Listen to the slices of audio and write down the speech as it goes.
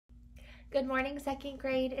Good morning, second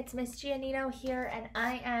grade. It's Miss Giannino here, and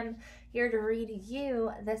I am here to read you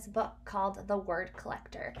this book called The Word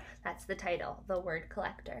Collector. That's the title, The Word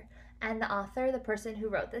Collector. And the author, the person who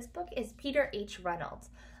wrote this book, is Peter H. Reynolds.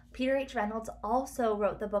 Peter H. Reynolds also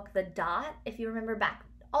wrote the book The Dot. If you remember back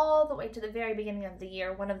all the way to the very beginning of the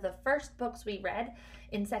year, one of the first books we read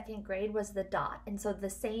in second grade was The Dot. And so the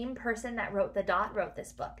same person that wrote The Dot wrote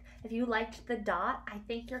this book. If you liked The Dot, I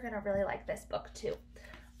think you're going to really like this book too.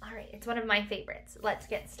 All right, it's one of my favorites. Let's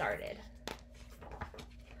get started.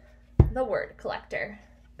 The Word Collector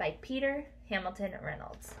by Peter Hamilton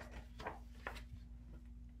Reynolds.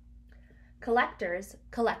 Collectors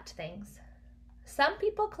collect things. Some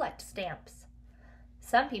people collect stamps.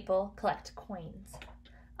 Some people collect coins.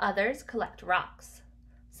 Others collect rocks.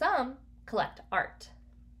 Some collect art.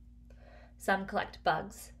 Some collect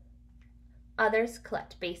bugs. Others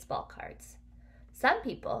collect baseball cards. Some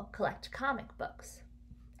people collect comic books.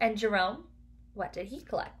 And Jerome, what did he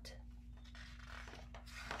collect?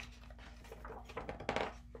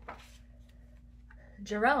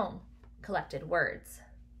 Jerome collected words.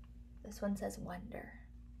 This one says wonder.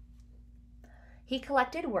 He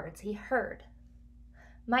collected words he heard.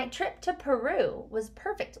 My trip to Peru was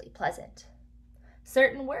perfectly pleasant.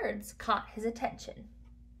 Certain words caught his attention.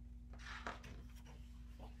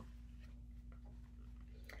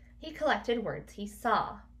 He collected words he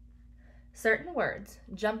saw. Certain words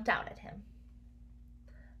jumped out at him.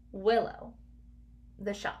 Willow,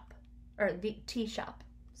 the shop, or the tea shop,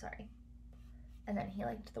 sorry. And then he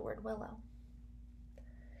liked the word willow.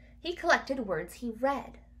 He collected words he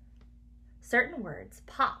read. Certain words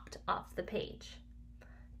popped off the page.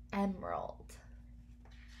 Emerald.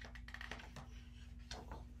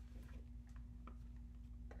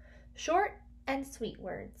 Short and sweet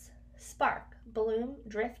words. Spark, bloom,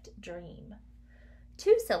 drift, dream.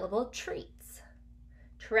 Two-syllable treats.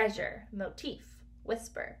 Treasure, motif,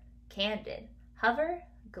 whisper, candid, hover,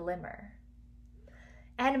 glimmer.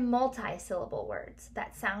 And multi-syllable words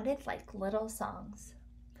that sounded like little songs.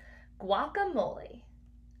 Guacamole,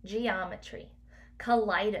 geometry,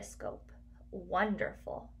 kaleidoscope,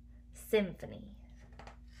 wonderful, symphony.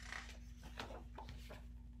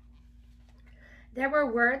 There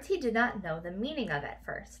were words he did not know the meaning of at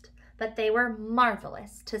first, but they were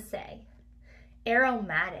marvelous to say.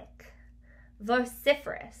 Aromatic,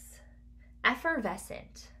 vociferous,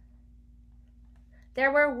 effervescent.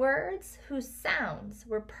 There were words whose sounds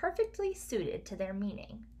were perfectly suited to their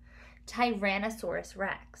meaning. Tyrannosaurus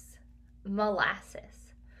rex,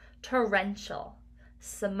 molasses, torrential,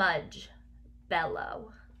 smudge,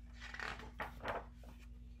 bellow.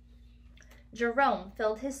 Jerome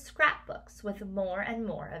filled his scrapbooks with more and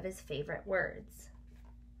more of his favorite words.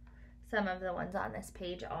 Some of the ones on this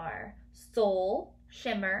page are soul,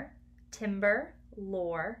 shimmer, timber,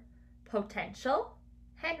 lore, potential,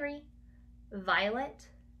 Henry, violet,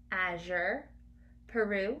 azure,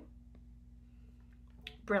 Peru,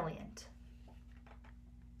 brilliant.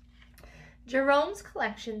 Jerome's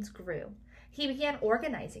collections grew. He began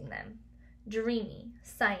organizing them. Dreamy,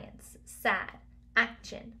 science, sad,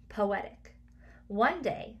 action, poetic. One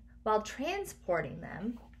day, while transporting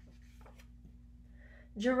them,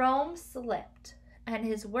 Jerome slipped, and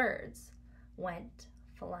his words went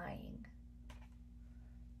flying.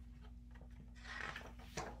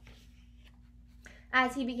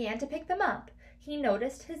 As he began to pick them up, he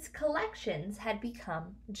noticed his collections had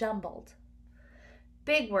become jumbled.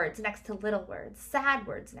 Big words next to little words, sad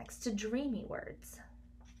words next to dreamy words.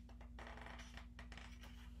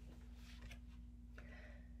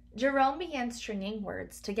 Jerome began stringing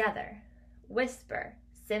words together. Whisper,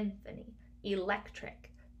 symphony,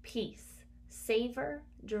 electric, peace, savor,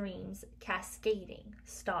 dreams, cascading,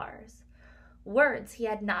 stars. Words he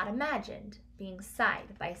had not imagined being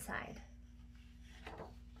side by side.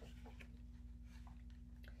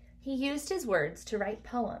 He used his words to write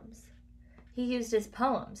poems. He used his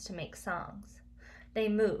poems to make songs. They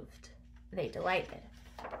moved. They delighted.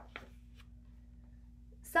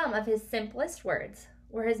 Some of his simplest words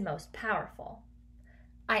were his most powerful.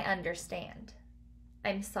 I understand.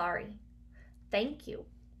 I'm sorry. Thank you.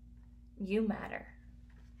 You matter.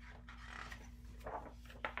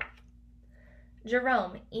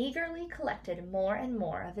 Jerome eagerly collected more and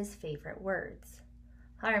more of his favorite words.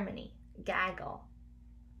 Harmony, gaggle,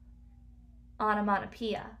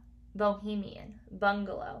 onomatopoeia, bohemian,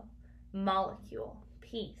 bungalow, molecule,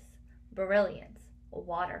 peace, brilliance,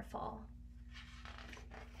 waterfall.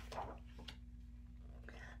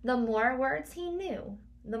 The more words he knew,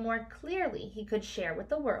 the more clearly he could share with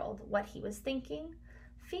the world what he was thinking,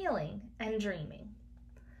 feeling, and dreaming.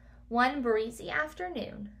 One breezy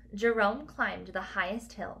afternoon, Jerome climbed the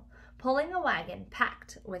highest hill, pulling a wagon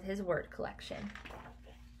packed with his word collection.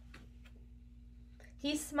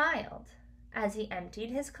 He smiled as he emptied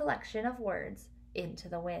his collection of words into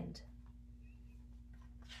the wind.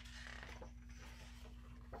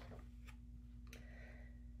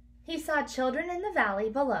 He saw children in the valley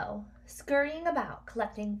below, scurrying about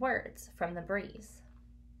collecting words from the breeze.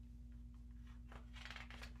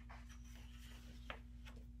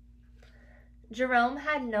 Jerome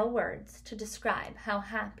had no words to describe how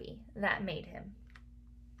happy that made him.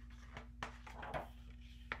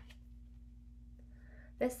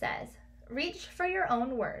 This says, reach for your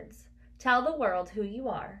own words, tell the world who you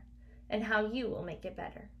are, and how you will make it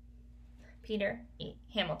better. Peter E.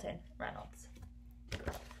 Hamilton Reynolds.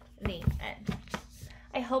 The end.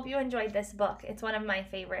 I hope you enjoyed this book. It's one of my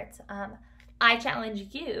favorites. I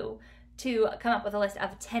challenge you to come up with a list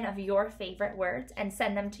of 10 of your favorite words and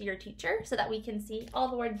send them to your teacher so that we can see all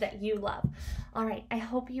the words that you love. All right, I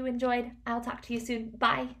hope you enjoyed. I'll talk to you soon.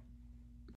 Bye.